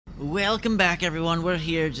Welcome back, everyone. We're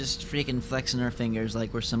here just freaking flexing our fingers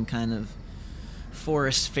like we're some kind of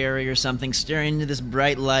forest fairy or something, staring into this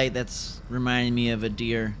bright light that's reminding me of a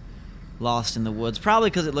deer lost in the woods.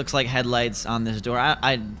 Probably because it looks like headlights on this door.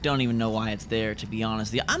 I don't even know why it's there, to be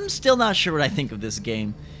honest. I'm still not sure what I think of this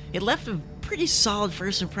game. It left a pretty solid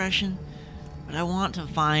first impression, but I want to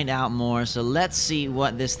find out more, so let's see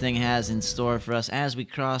what this thing has in store for us as we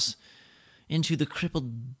cross into the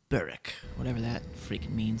crippled burrock. Whatever that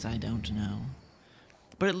freaking means, I don't know.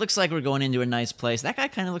 But it looks like we're going into a nice place. That guy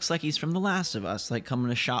kind of looks like he's from The Last of Us, like coming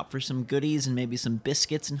to shop for some goodies and maybe some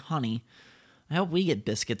biscuits and honey. I hope we get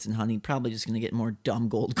biscuits and honey. Probably just going to get more dumb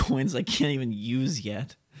gold coins I can't even use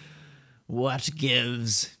yet. What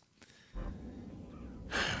gives?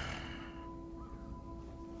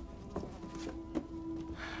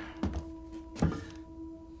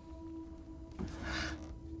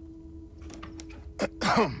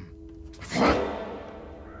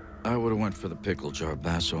 I would have went for the pickle jar,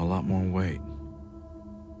 Basso. A lot more weight.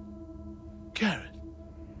 Garrett.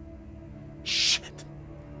 Shit.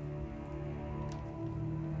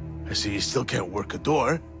 I see you still can't work a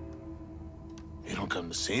door. You don't come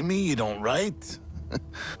to see me, you don't write.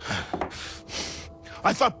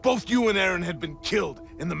 I thought both you and Aaron had been killed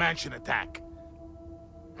in the mansion attack.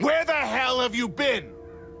 Where the hell have you been?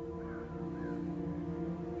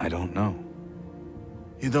 I don't know.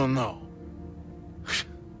 You don't know.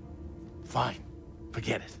 Fine.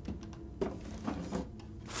 Forget it.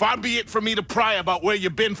 Far be it for me to pry about where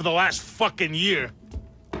you've been for the last fucking year.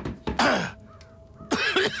 I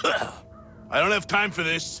don't have time for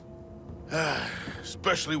this.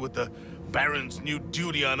 Especially with the Baron's new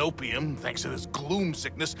duty on opium, thanks to this gloom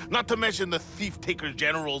sickness, not to mention the Thief-Taker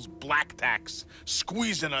General's black tax,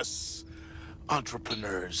 squeezing us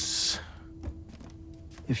entrepreneurs.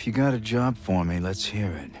 If you got a job for me, let's hear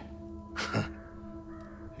it.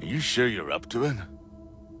 Are you sure you're up to it?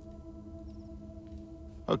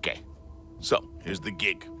 Okay, so here's the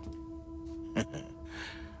gig.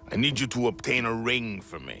 I need you to obtain a ring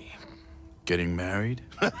for me. Getting married?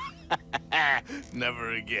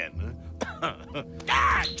 Never again, huh?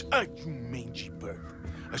 Ah, you mangy bird.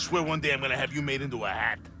 I swear one day I'm gonna have you made into a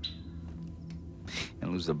hat.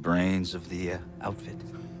 And lose the brains of the outfit.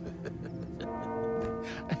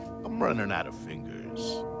 I'm running out of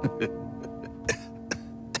fingers.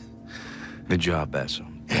 Good job, Basso.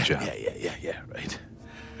 Good job. Yeah, right.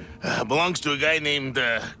 Belongs to a guy named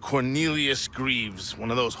Cornelius Greaves,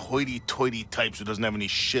 one of those hoity-toity types who doesn't have any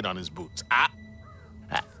shit on his boots.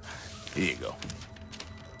 Here you go.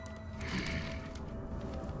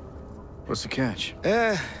 What's the catch?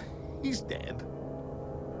 He's dead.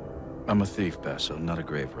 I'm a thief, Basso, not a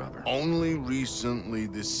grave robber. Only recently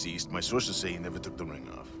deceased. My sources say he never took the ring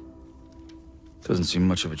off. Doesn't seem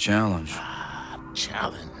much of a challenge.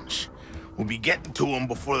 Challenge. We'll be getting to him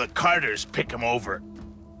before the Carters pick him over.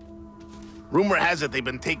 Rumor has it they've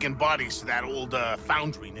been taking bodies to that old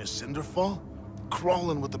foundry near Cinderfall.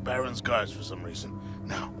 Crawling with the Baron's guards for some reason.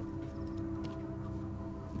 Now,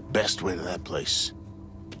 the best way to that place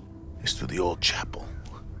is through the old chapel.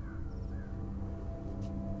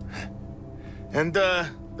 And,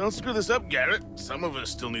 don't screw this up, Garrett. Some of us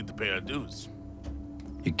still need to pay our dues.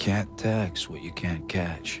 You can't tax what you can't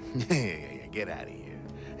catch. Yeah, get out of here.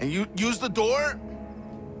 And you use the door,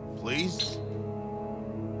 please.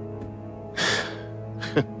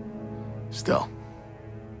 Still,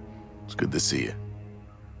 it's good to see you.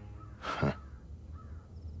 Huh.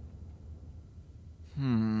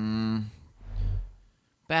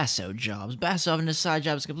 Basso jobs. Basso having his side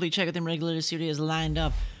jobs complete. Check out them regular studios lined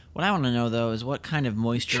up. What I want to know, though, is what kind of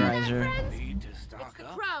moisturizer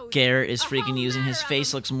Garrett is freaking using. His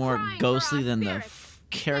face looks more ghostly than the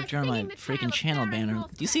character on my freaking channel banner.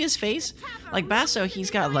 Do you see his face? Like Basso,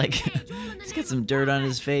 he's got like he's got some dirt on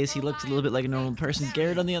his face. He looks a little bit like a normal person.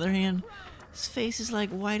 Garrett, on the other hand, his face is like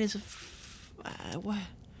white as a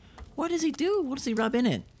what does he do? What does he rub in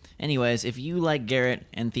it? Anyways, if you like Garrett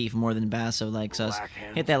and Thief more than Basso likes us,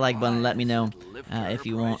 hit that like button. Let me know if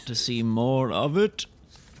you want to see more of it.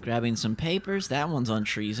 Grabbing some papers. That one's on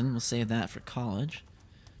treason. We'll save that for college.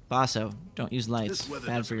 Basso, don't use lights.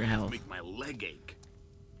 Bad for your health. Make my leg ache.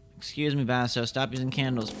 Excuse me, Basso. Stop using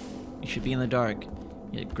candles. You should be in the dark.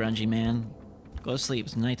 You grungy man. Go to sleep.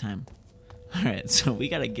 It's nighttime. Alright, so we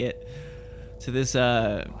gotta get to this,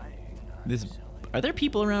 Are there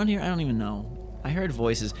people around here? I don't even know. I heard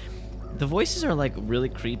voices. The voices are, like, really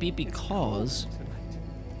creepy because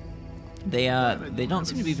they don't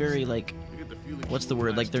seem to be very, like, what's the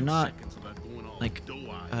word? Like, they're not, like,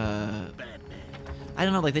 I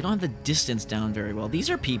don't know, like, they don't have the distance down very well.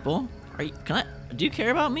 These are people. Do you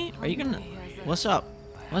care about me? Are you gonna... What's up?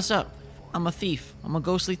 What's up? I'm a thief. I'm a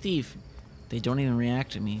ghostly thief. They don't even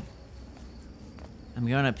react to me. I'm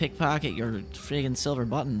gonna pickpocket your friggin' silver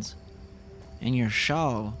buttons. And your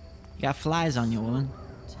shawl. You got flies on you, woman.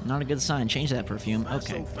 Not a good sign. Change that perfume.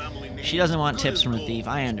 Okay. She doesn't want tips from a thief.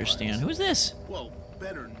 I understand. Who's this? Well,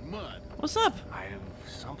 better than mud. What's up? I have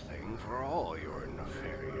something for all your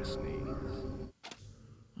nefarious needs.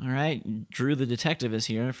 Alright, Drew the detective is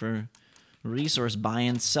here for resource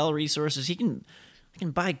buy-in. Sell resources. I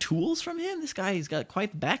can buy tools from him? This guy, he's got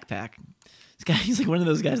quite the backpack. This guy, he's like one of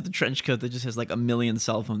those guys with the trench coat that just has like 1,000,000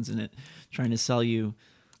 cell phones in it, trying to sell you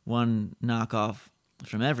one knockoff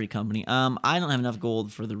from every company. I don't have enough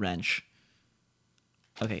gold for the wrench.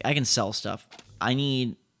 Okay, I can sell stuff. I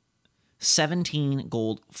need 17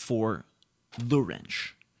 gold for the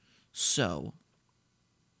wrench. So,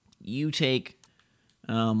 you take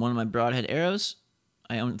one of my broadhead arrows.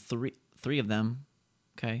 I own three of them.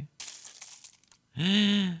 Okay.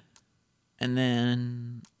 And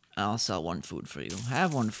then I'll sell one food for you.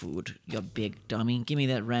 Have one food, you big dummy. Give me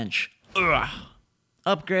that wrench. Ugh.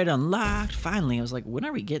 Upgrade unlocked. Finally, I was like, when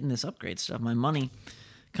are we getting this upgrade stuff? My money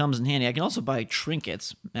comes in handy. I can also buy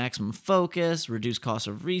trinkets. Maximum focus, reduce cost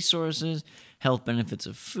of resources, health benefits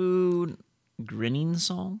of food, grinning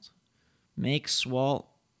salt, make swalt.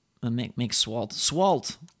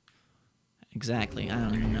 Swalt. Exactly. I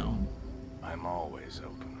don't even know. I'm always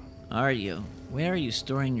open. Are you? Where are you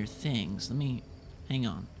storing your things? Let me... Hang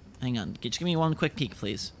on. Just give me one quick peek,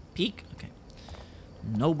 please. Peek? Okay.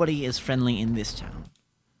 Nobody is friendly in this town.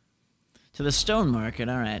 To the stone market.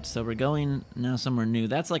 Alright, so we're going now somewhere new.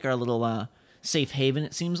 That's like our little safe haven,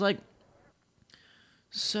 it seems like.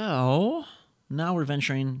 So, now we're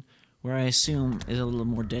venturing where I assume is a little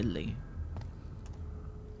more deadly.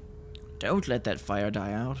 Don't let that fire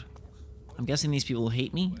die out. I'm guessing these people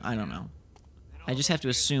hate me? I don't know. I just have to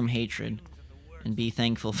assume hatred and be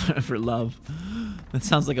thankful for love. That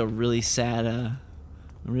sounds like a really sad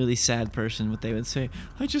person, what they would say.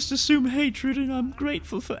 I just assume hatred and I'm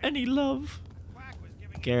grateful for any love.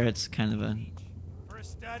 Garrett's kind of a... For a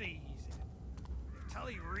study, he said. Until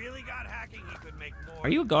he really got hacking, he could make more. Are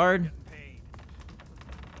you a guard? than paid.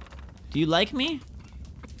 Do you like me?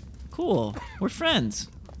 Cool. We're friends.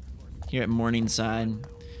 Here at Morningside.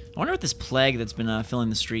 I wonder what this plague that's been filling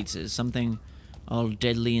the streets is. Something all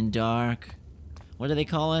deadly and dark. What do they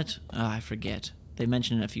call it? I forget. They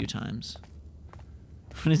mentioned it a few times.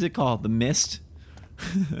 What is it called? The Mist?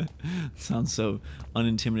 Sounds so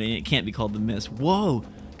unintimidating. It can't be called the Mist. Whoa!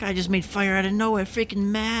 Guy just made fire out of nowhere. Freaking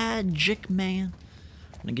magic, man.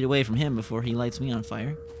 I'm gonna get away from him before he lights me on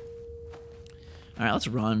fire. Alright, let's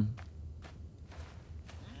run.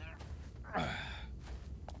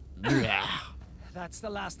 That's the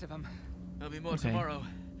last of them. There'll be more Okay. tomorrow.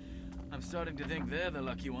 I'm starting to think they're the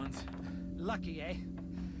lucky ones. Lucky, eh?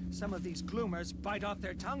 Some of these gloomers bite off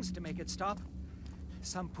their tongues to make it stop.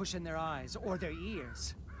 Some push in their eyes or their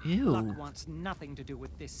ears. Ew. Luck wants nothing to do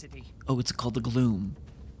with this city. Oh, it's called the Gloom.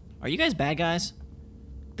 Are you guys bad guys?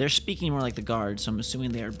 They're speaking more like the guards, so I'm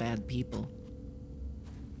assuming they are bad people.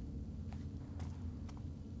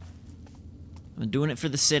 I'm doing it for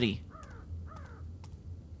the city.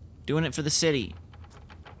 Doing it for the city.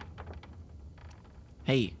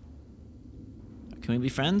 Hey. Can we be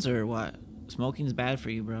friends or what? Smoking's bad for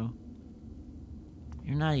you, bro.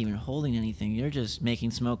 You're not even holding anything. You're just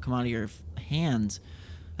making smoke come out of your hands.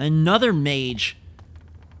 Another mage!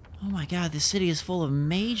 Oh my god, this city is full of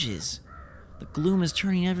mages. The gloom is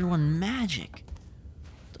turning everyone magic.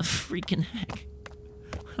 The freaking heck?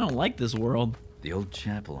 I don't like this world. The old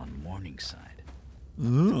chapel on Morningside.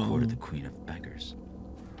 Ooh. The court of the Queen of Beggars.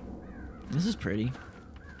 This is pretty.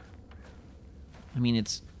 I mean,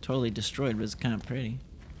 it's totally destroyed, but it's kind of pretty.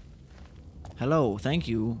 Hello, thank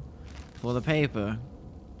you for the paper.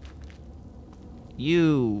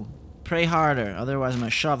 You, pray harder, otherwise I'm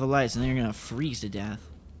gonna shut off the lights and then you're gonna freeze to death.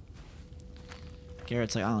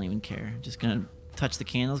 Garrett's like, I don't even care. Just gonna touch the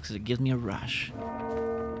candles because it gives me a rush.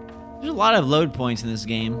 There's a lot of load points in this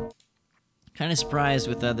game. Kind of surprised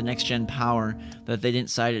with the next-gen power that they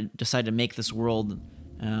didn't decide to make this world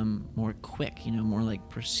more quick, you know, more like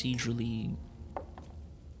procedurally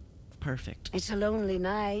perfect. It's a lonely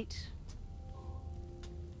night.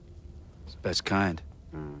 It's the best kind.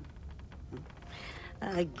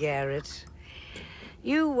 Garrett.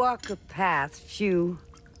 You walk a path few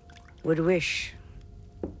would wish.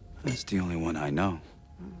 That's the only one I know.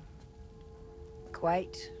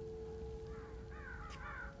 Quite.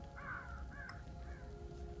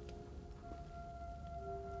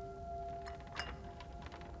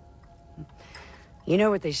 You know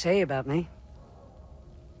what they say about me?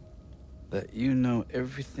 that you know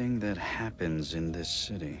everything that happens in this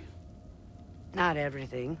city. Not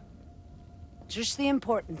everything. Just the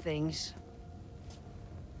important things.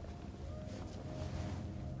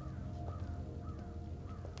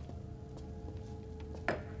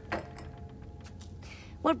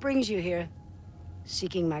 What brings you here?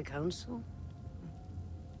 Seeking my counsel?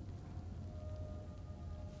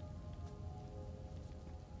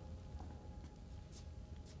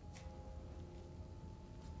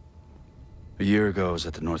 A year ago, I was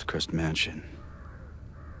at the Northcrest Mansion.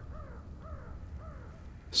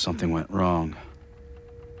 Something went wrong.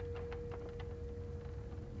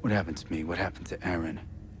 What happened to me? What happened to Aaron?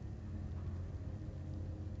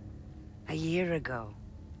 A year ago.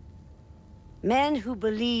 Men who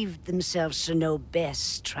believed themselves to know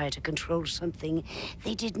best tried to control something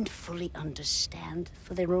they didn't fully understand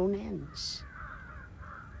for their own ends.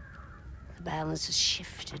 The balance has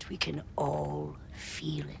shifted. We can all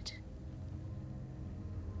feel it.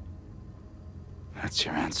 That's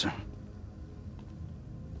your answer.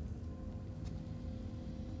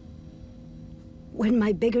 When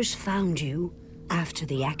my beggars found you after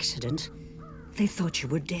the accident, they thought you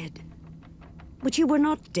were dead. But you were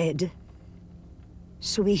not dead.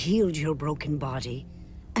 So we healed your broken body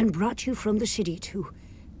and brought you from the city to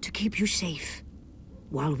keep you safe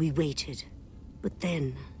while we waited. But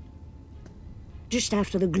then, just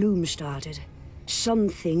after the gloom started,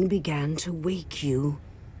 something began to wake you.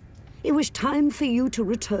 It was time for you to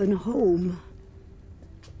return home.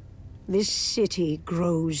 This city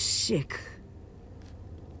grows sick.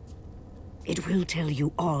 It will tell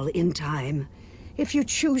you all in time, if you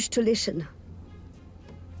choose to listen.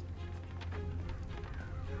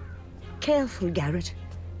 Careful, Garrett.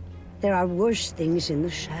 There are worse things in the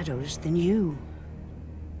shadows than you.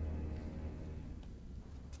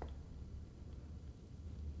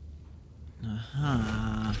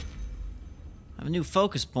 I have a new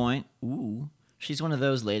focus point. Ooh. She's one of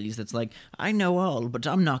those ladies that's like, I know all, but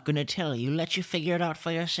I'm not gonna tell you. Let you figure it out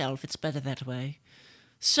for yourself. It's better that way.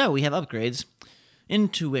 So, we have upgrades.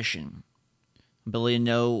 Intuition. Ability to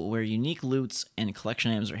know where unique loots and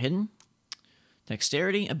collection items are hidden.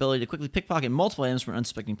 Dexterity. Ability to quickly pickpocket multiple items from an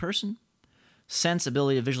unsuspecting person. Sense.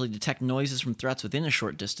 Ability to visually detect noises from threats within a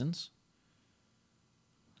short distance.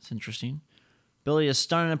 That's interesting. Ability to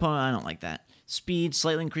stun an opponent. I don't like that. Speed.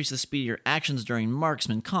 Slightly increase the speed of your actions during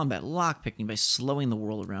marksman combat lockpicking by slowing the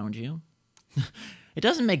world around you. It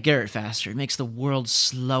doesn't make Garrett faster. It makes the world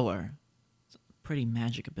slower. It's a pretty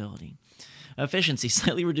magic ability. Efficiency.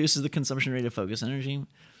 Slightly reduces the consumption rate of focus energy.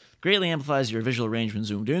 Greatly amplifies your visual range when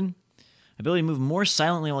zoomed in. Ability to move more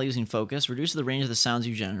silently while using focus. Reduces the range of the sounds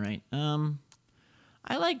you generate.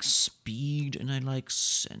 I like speed and I like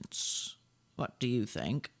sense. What do you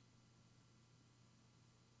think?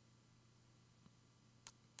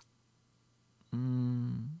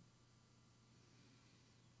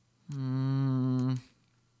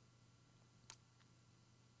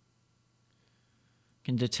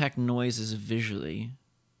 Can detect noises visually.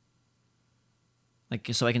 Like,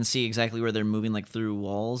 so I can see exactly where they're moving, like, through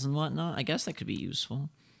walls and whatnot. I guess that could be useful.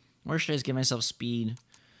 Or should I just give myself speed?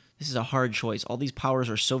 This is a hard choice. All these powers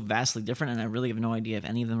are so vastly different, and I really have no idea if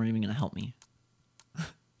any of them are even going to help me.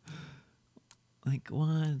 Like,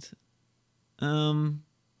 what?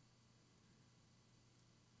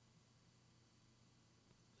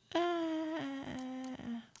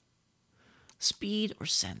 Speed or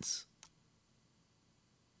sense?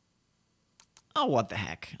 Oh, what the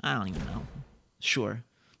heck? I don't even know. Sure.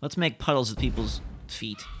 Let's make puddles with people's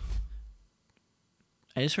feet.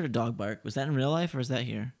 I just heard a dog bark. Was that in real life or was that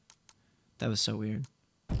here? That was so weird.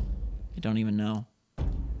 I don't even know.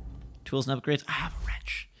 Tools and upgrades. I have a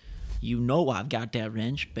wrench. You know I've got that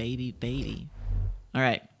wrench, baby, baby.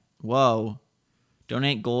 Alright. Whoa.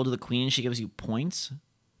 Donate gold to the queen. She gives you points.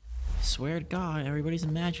 I swear to God, everybody's a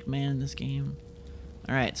magic man in this game.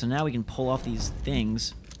 Alright, so now we can pull off these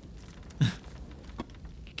things.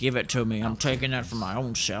 Give it to me. I'm taking that for my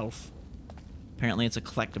own self. Apparently it's a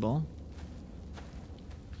collectible.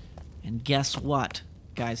 And guess what,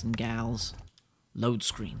 guys and gals? Load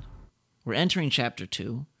screen. We're entering chapter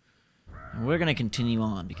 2. And we're going to continue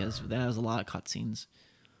on because that was a lot of cutscenes.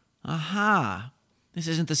 Aha! This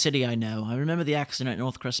isn't the city I know. I remember the accident at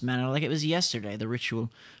Northcrest Manor like it was yesterday. The ritual,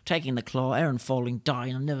 taking the claw, Aaron falling,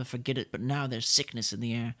 dying. I'll never forget it, but now there's sickness in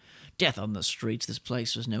the air. Death on the streets. This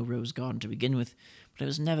place was no rose garden to begin with, but it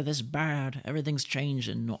was never this bad. Everything's changed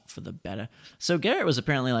and not for the better. So Garrett was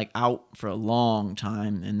apparently, like, out for a long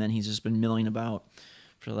time, and then he's just been milling about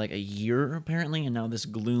for, like, a year, apparently, and now this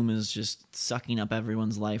gloom is just sucking up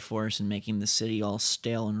everyone's life force and making the city all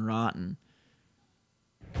stale and rotten.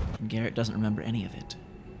 And Garrett doesn't remember any of it.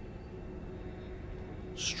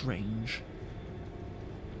 Strange.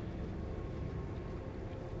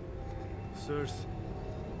 Sirs,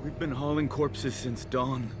 we've been hauling corpses since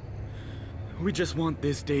dawn. We just want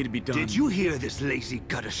this day to be done. Did you hear this lazy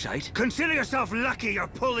gutter shite? Consider yourself lucky you're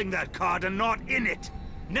pulling that card and not in it.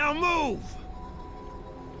 Now move!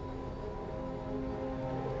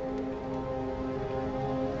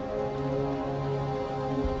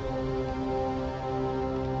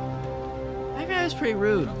 That guy was pretty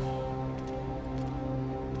rude.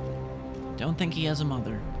 Don't think he has a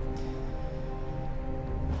mother.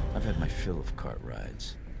 I've had my fill of cart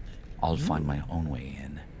rides. I'll find my own way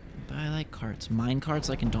in. But I like carts. Mine carts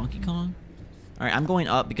like in Donkey Kong? Alright, I'm going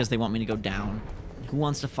up because they want me to go down. Who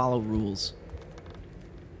wants to follow rules?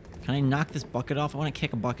 Can I knock this bucket off? I want to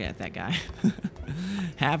kick a bucket at that guy.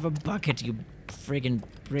 Have a bucket, you friggin'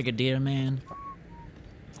 brigadier man.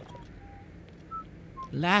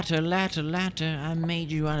 Ladder, ladder, ladder, I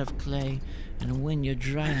made you out of clay. And when you're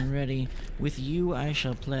dry and ready, with you I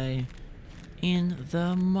shall play. In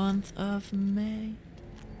the month of May.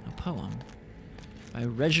 A poem by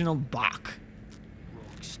Reginald Bach.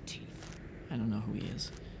 I don't know who he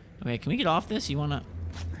is. Okay, can we get off this? You wanna...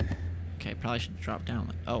 Okay, probably should drop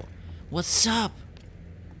down. Oh, what's up?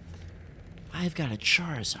 I've got a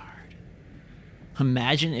Charizard.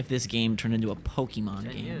 Imagine if this game turned into a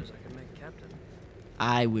Pokemon game. I can make captain.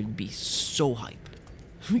 I would be so hype.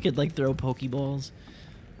 We could like throw Pokeballs.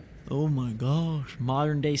 Oh my gosh.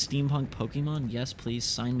 Modern day steampunk Pokemon? Yes, please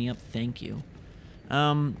sign me up. Thank you.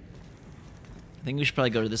 I think we should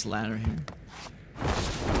probably go to this ladder here.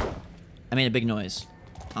 I made a big noise.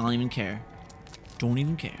 I don't even care. Don't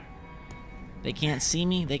even care. They can't see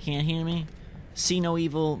me. They can't hear me. See no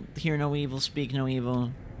evil. Hear no evil. Speak no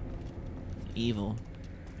evil. Evil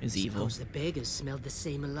is evil. Suppose the beggars smelled the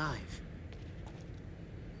same alive.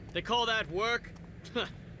 They call that work?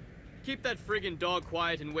 Keep that friggin' dog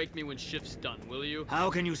quiet and wake me when shift's done, will you? How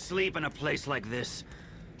can you sleep in a place like this?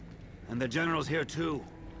 And the general's here too.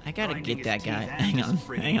 I gotta Grinding get that his guy. teeth and Hang on. his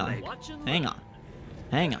friggin' Hang on. leg. Hang on.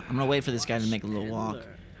 Hang on. I'm gonna wait for this guy to make a little walk.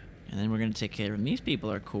 And then we're gonna take care of him. These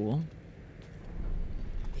people are cool.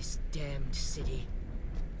 This damned city.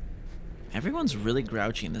 Everyone's really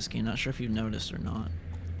grouchy in this game. Not sure if you've noticed or not.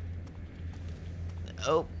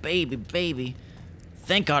 Oh, baby, baby.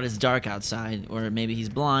 Thank God it's dark outside. Or maybe he's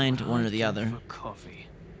blind. One or the other. For coffee.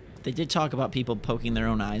 They did talk about people poking their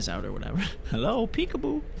own eyes out or whatever. Hello,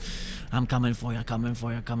 peekaboo. I'm coming for you, coming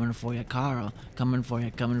for you, coming for you, Carl. Coming for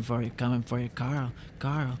you, coming for you, coming for you, Carl.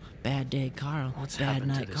 Carl. Bad day, Carl. What's Bad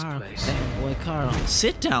happened to night, this Carl. place? Bad boy, Carl.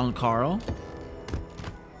 Sit down, Carl.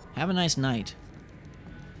 Have a nice night.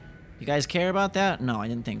 You guys care about that? No, I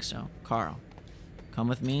didn't think so. Carl, come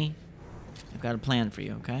with me. I've got a plan for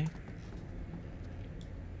you, okay?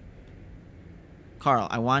 Carl,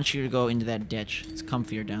 I want you to go into that ditch. It's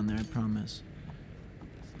comfier down there, I promise.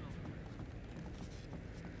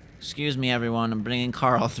 Excuse me, everyone. I'm bringing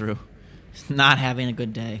Carl through. He's not having a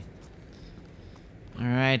good day.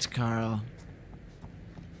 Alright, Carl.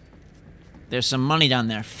 There's some money down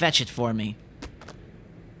there. Fetch it for me.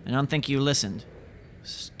 I don't think you listened.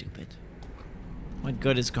 Stupid. What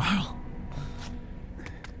good is Carl?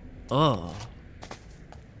 Oh.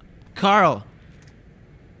 Carl!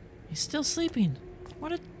 He's still sleeping.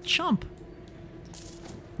 What a chump.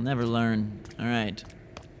 I'll never learn. Alright.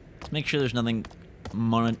 Let's make sure there's nothing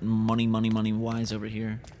money wise over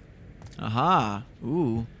here. Aha.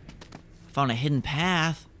 Ooh. Found a hidden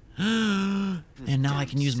path. And now I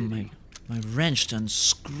can use my wrench to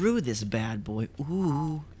unscrew this bad boy.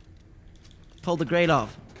 Ooh. Pull the grate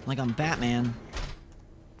off. Like I'm Batman.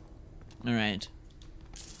 Alright.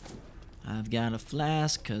 I've got a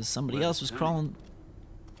flask because somebody else was crawling.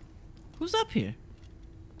 Who's up here?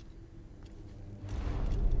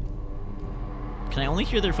 Can I only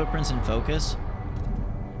hear their footprints in focus?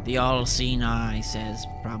 The all-seeing eye says,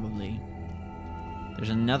 probably. There's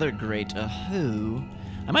another grate. Who?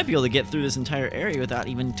 I might be able to get through this entire area without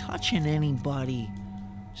even touching anybody.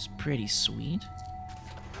 Which is pretty sweet.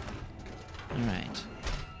 Alright.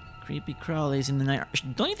 Creepy crawlies in the night.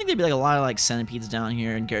 Don't you think there'd be like a lot of like centipedes down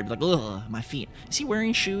here and Garrett'd be like, ugh, my feet. Is he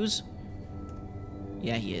wearing shoes?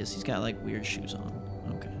 Yeah, he is. He's got like weird shoes on.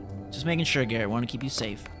 Okay. Just making sure, Garrett. Want to keep you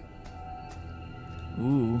safe.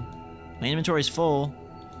 Ooh. My inventory's full,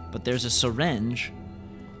 but there's a syringe.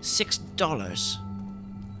 $6.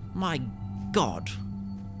 My God.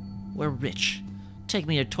 We're rich. Take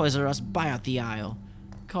me to Toys R Us, buy out the aisle.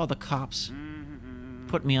 Call the cops.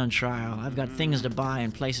 Put me on trial. I've got things to buy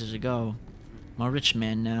and places to go. I'm a rich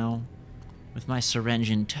man now, with my syringe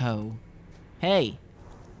in tow. Hey!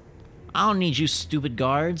 I don't need you stupid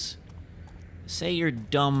guards. Say your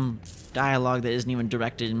dumb dialogue that isn't even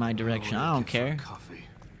directed in my direction. I don't care.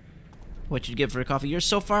 What you'd give for a coffee? You're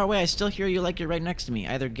so far away, I still hear you like you're right next to me.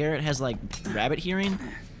 Either Garrett has, like, rabbit hearing,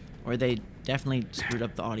 or they definitely screwed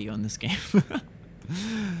up the audio in this game.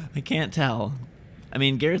 I can't tell. I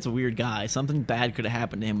mean, Garrett's a weird guy. Something bad could have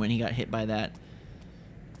happened to him when he got hit by that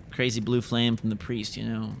crazy blue flame from the priest, you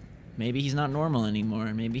know? Maybe he's not normal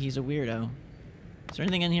anymore. Maybe he's a weirdo. Is there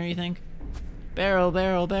anything in here, you think? Barrel,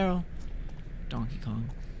 barrel, barrel. Donkey Kong.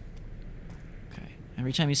 Okay.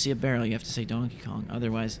 Every time you see a barrel, you have to say Donkey Kong.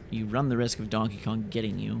 Otherwise, you run the risk of Donkey Kong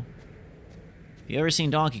getting you. If you've ever seen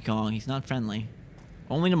Donkey Kong, he's not friendly.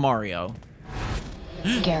 Only to Mario.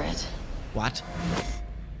 Garrett. What?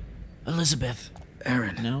 Elizabeth.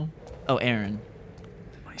 Aaron. No? Oh, Aaron.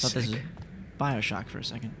 Am I Thought this was sick? Bioshock for a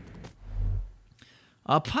second.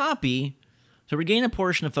 Poppy. To regain a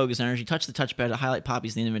portion of focus energy, touch the touchpad to highlight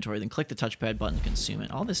poppies in the inventory, then click the touchpad button to consume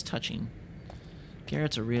it. All this touching.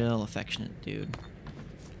 Garrett's a real affectionate dude.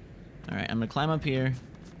 Alright, I'm gonna climb up here.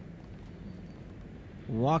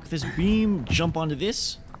 Walk this beam, jump onto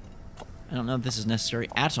this. I don't know if this is necessary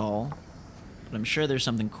at all, but I'm sure there's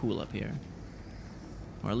something cool up here.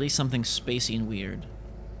 Or at least something spacey and weird.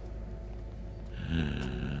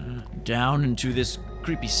 Down into this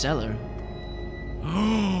creepy cellar.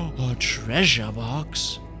 A treasure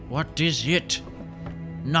box? What is it?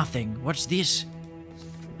 Nothing. What's this?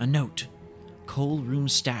 A note. Coal room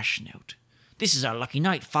stash note. This is our lucky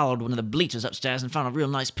night. Followed one of the bleachers upstairs and found a real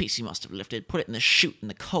nice piece he must have lifted. Put it in the chute in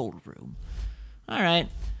the coal room. Alright.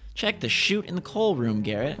 Check the chute in the coal room,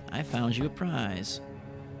 Garrett. I found you a prize.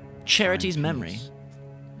 Charity's memory.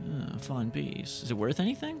 Oh, fine piece. Is it worth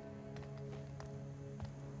anything?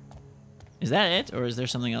 Is that it? Or is there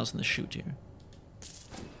something else in the chute here?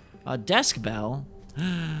 A desk bell?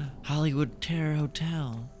 Hollywood Terror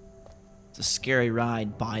Hotel. It's a scary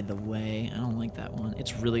ride, by the way. I don't like that one.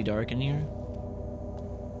 It's really dark in here.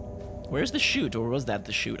 Where's the chute? Or was that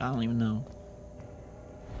the chute? I don't even know.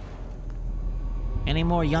 Any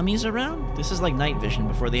more yummies around? This is like night vision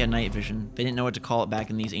before they had night vision. They didn't know what to call it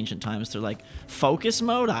back in these ancient times. They're like, focus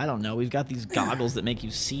mode? I don't know. We've got these goggles that make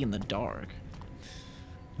you see in the dark.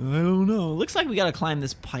 I don't know. Looks like we gotta climb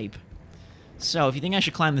this pipe. So, if you think I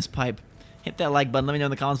should climb this pipe, hit that like button, let me know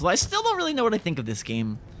in the comments below. I still don't really know what I think of this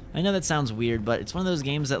game. I know that sounds weird, but it's one of those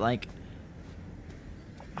games that, like,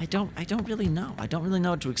 I don't really know. I don't really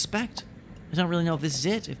know what to expect. I don't really know if this is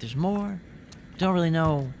it, if there's more. I don't really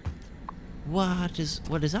know what is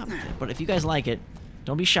up with it. But if you guys like it,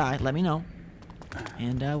 don't be shy, let me know.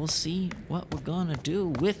 And we'll see what we're gonna do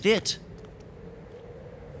with it.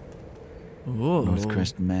 Whoa.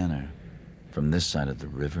 Northcrest Manor. From this side of the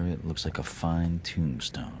river, it looks like a fine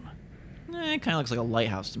tombstone. It kind of looks like a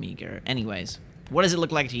lighthouse to me, Garrett. Anyways, what does it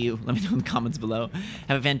look like to you? Let me know in the comments below.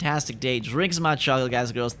 Have a fantastic day. Drink some hot chocolate, guys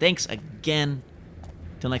and girls. Thanks again.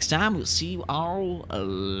 Till next time, we'll see you all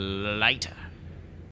later.